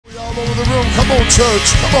over the room. Come on, church.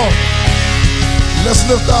 Come on. Let's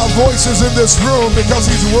lift our voices in this room because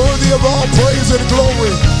he's worthy of all praise and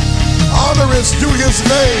glory. Honor is due his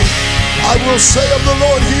name. I will say of the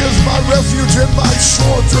Lord, he is my refuge and my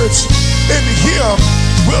fortress. In him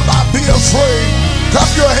will I be afraid. Clap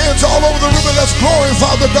your hands all over the room and let's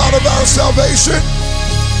glorify the God of our salvation.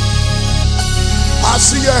 I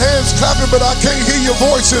see your hands clapping, but I can't hear your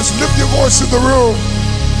voices. Lift your voice in the room.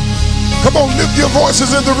 Come on, lift your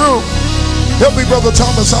voices in the room. Help me, Brother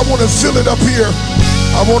Thomas. I want to feel it up here.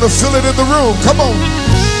 I want to feel it in the room. Come on.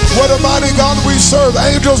 What a mighty God we serve.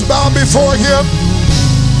 Angels bow before him.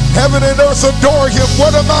 Heaven and earth adore him.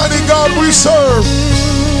 What a mighty God we serve.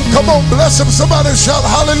 Come on, bless him. Somebody shout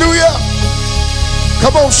hallelujah.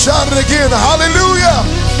 Come on, shout it again. Hallelujah.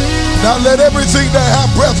 Now let everything that have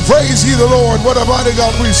breath praise ye the Lord. What a mighty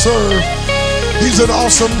God we serve. He's an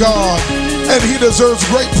awesome God, and he deserves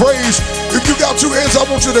great praise. If you got two hands, I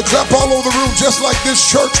want you to clap all over the room just like this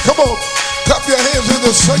church. Come on. Clap your hands in the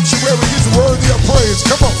sanctuary. He's worthy of praise.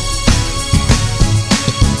 Come on.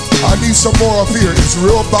 I need some more up here. It's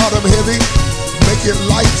real bottom heavy. Make it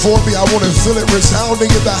light for me. I want to feel it resounding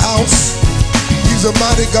in the house. He's a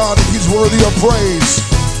mighty God and he's worthy of praise.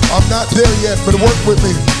 I'm not there yet, but work with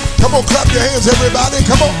me. Come on, clap your hands, everybody.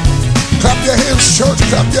 Come on. Clap your hands, church.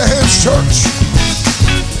 Clap your hands, church.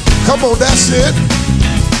 Come on, that's it.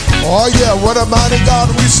 Oh yeah, what a mighty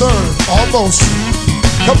God we serve. Almost.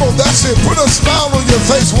 Come on, that's it. Put a smile on your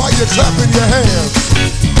face while you're clapping your hands.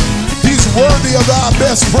 He's worthy of our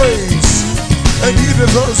best praise, and he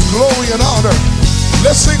deserves glory and honor.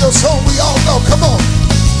 Let's sing a song we all know. Come on.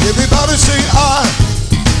 Everybody sing, I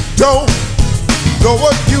don't know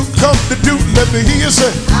what you come to do. Let me hear you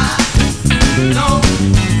say, I don't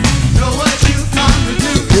know what you come to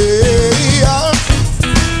do. hey, I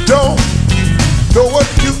don't know what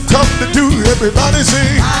you come to do. Everybody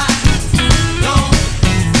sing, I don't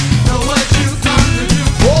know what you come to do.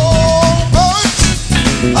 oh, but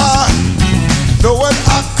I know what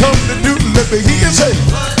I come to do. Let me hear you say,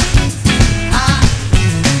 But I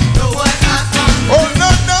know what I come to do. oh, no,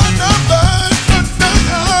 no, no, but, no,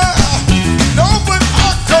 know what I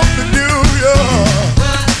come to do, yeah.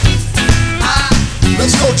 But I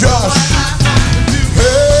Let's go, know Josh. what I come to do.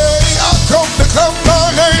 Hey, I come to clap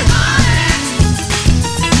my hands.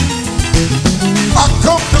 I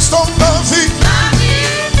come to stomp my feet.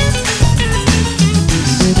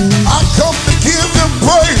 I come to give him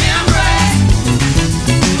praise.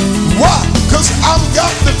 Why? Because I've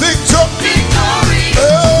got the victory.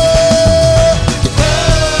 Hey.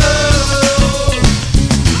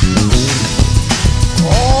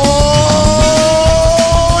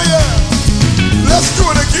 Oh, yeah. Let's do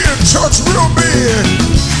it again, church, real big.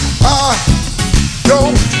 I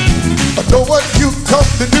don't know what you come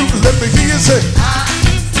to do. Let me hear you say, I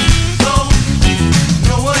don't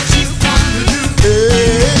know what you come to do.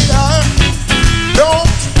 hey, I don't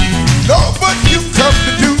know what you come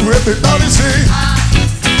to do. Everybody say, I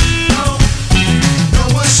don't know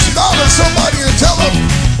what you smile at somebody and tell them,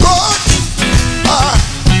 but I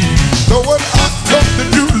know what I come to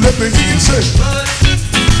do. Let me hear you say, But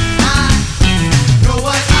I know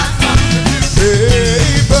what I come to do.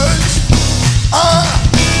 hey, but I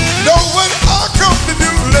know what I come to do.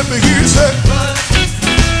 Let me hear you say, But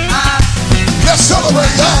I let's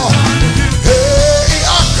celebrate, y'all. Hey, I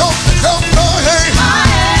come to clap my hands.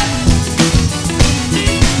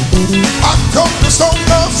 I come to stomp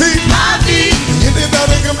my feet. I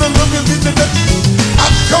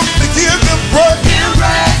come to give him praise.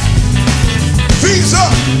 Fees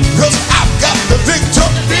up, cause I've got the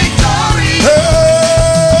victory.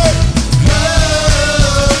 Hey.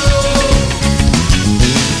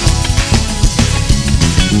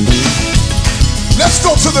 Let's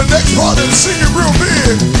go to the next part and sing it real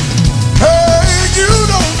big. Hey, you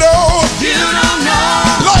don't know,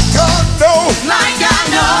 like I know,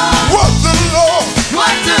 what the Lord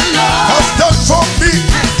has done for me.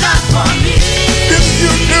 If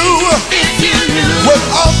you knew what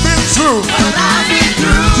I've been through,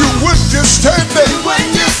 you wouldn't just stand there.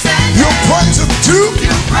 You'll praise him too.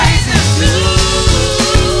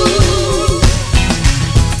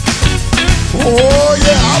 Oh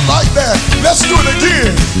yeah, I like that. Let's do it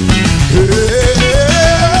again.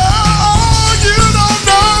 Yeah, oh, you don't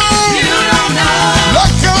know.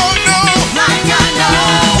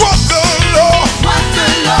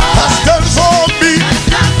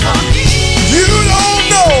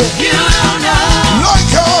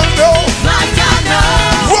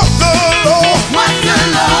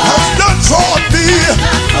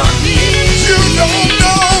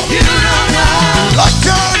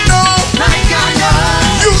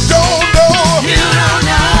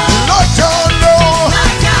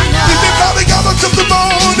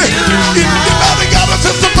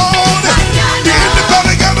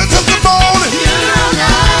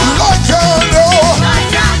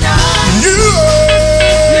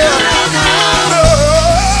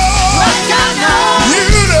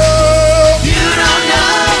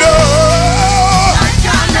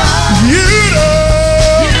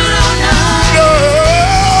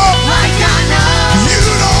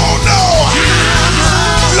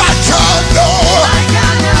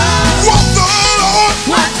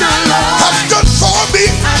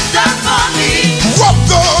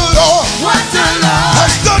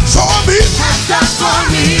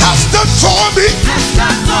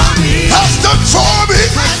 done for me.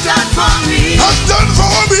 Has done for me. Has done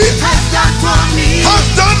for me. Has done for me. Has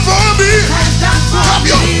done for me. Has done for Clap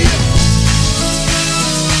your me.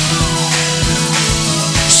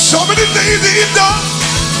 So many things he's done.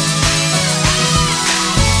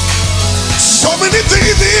 So many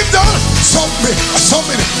things he's done. So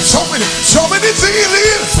many things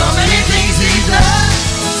So many things he's done.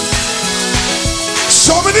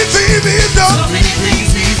 So many things he's done. So many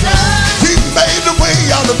things he's done. He made the way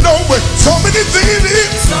out of nowhere. So many things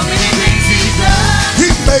So many things he's done. he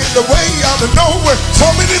made the way out of nowhere. So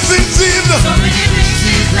many things he's done. So many things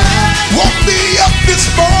he's done. Woke me up this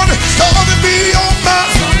morning, started me on my.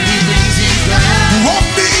 So many things he's done. Woke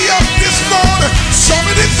me up this morning. So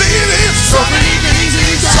many things. So many things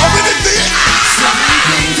he's done. So many things. So many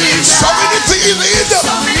things he's So done. many things he's So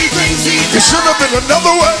done. many things he's It done. should have been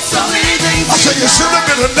another way. So many things I say he's it should done. have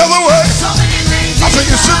been another way. So many things I say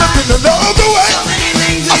it should have been another way. So many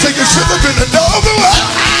things I say it should have been another way.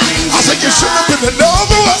 I say it should have been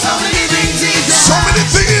another way. So many things he's done. So many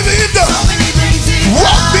things he's done. So many things he's done.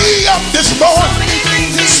 Woke me up this So morning, many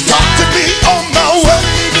things he's done. started me on my way. So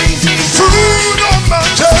many things he's done. Food on my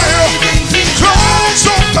tail, clothes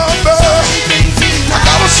on my back. I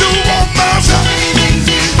got a shoe on my feet.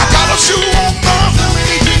 I got a shoe on my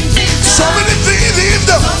feet. So many things he's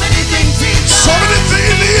done. So many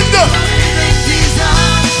things he's done.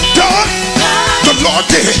 Done. The Lord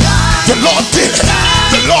did it. The Lord did it.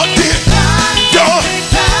 The Lord did it. Done.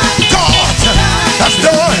 God has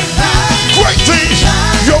done great things.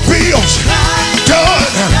 Your bills done.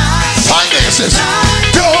 Finances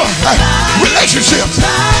done. Relationships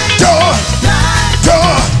done.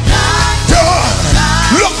 Done. Done.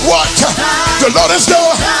 Look what the Lord has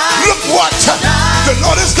done. Look what the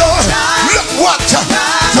Lord has done. Look what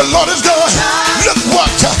the Lord has done. Look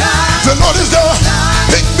what the Lord has done.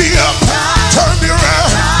 Pick me up, turn me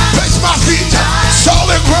around, place my feet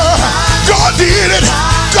solid ground. God did it.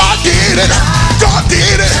 God did it. God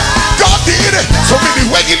did it. God did it. So many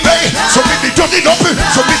waking men, so many doors open,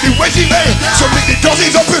 so many waking men, so many doors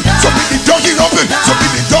open, so many doors open, so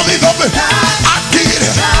many doors open. I did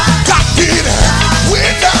it. God did it.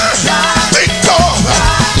 We're done. Think of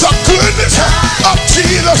the goodness of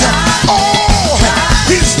Jesus. Oh,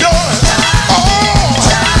 he's done. Oh,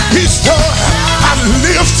 he's done. I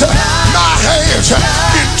lift my hands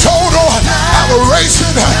in total adoration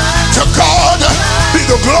to God. Be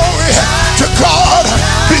the glory. To God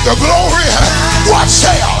be the glory. What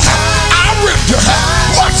shall I render?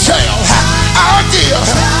 What shall I give?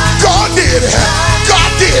 God did it. God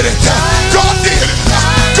did it. God did it.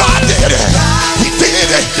 God did it. He did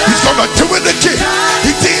it. He's gonna do it again.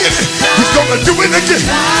 He did it. He's gonna do it again.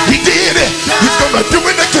 He did it. He's gonna do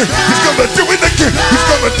it again. He's gonna do it again. He's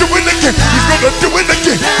gonna do it again. He's gonna do it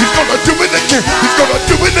again. He's gonna do it again. He's gonna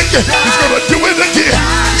do it again. He's gonna do it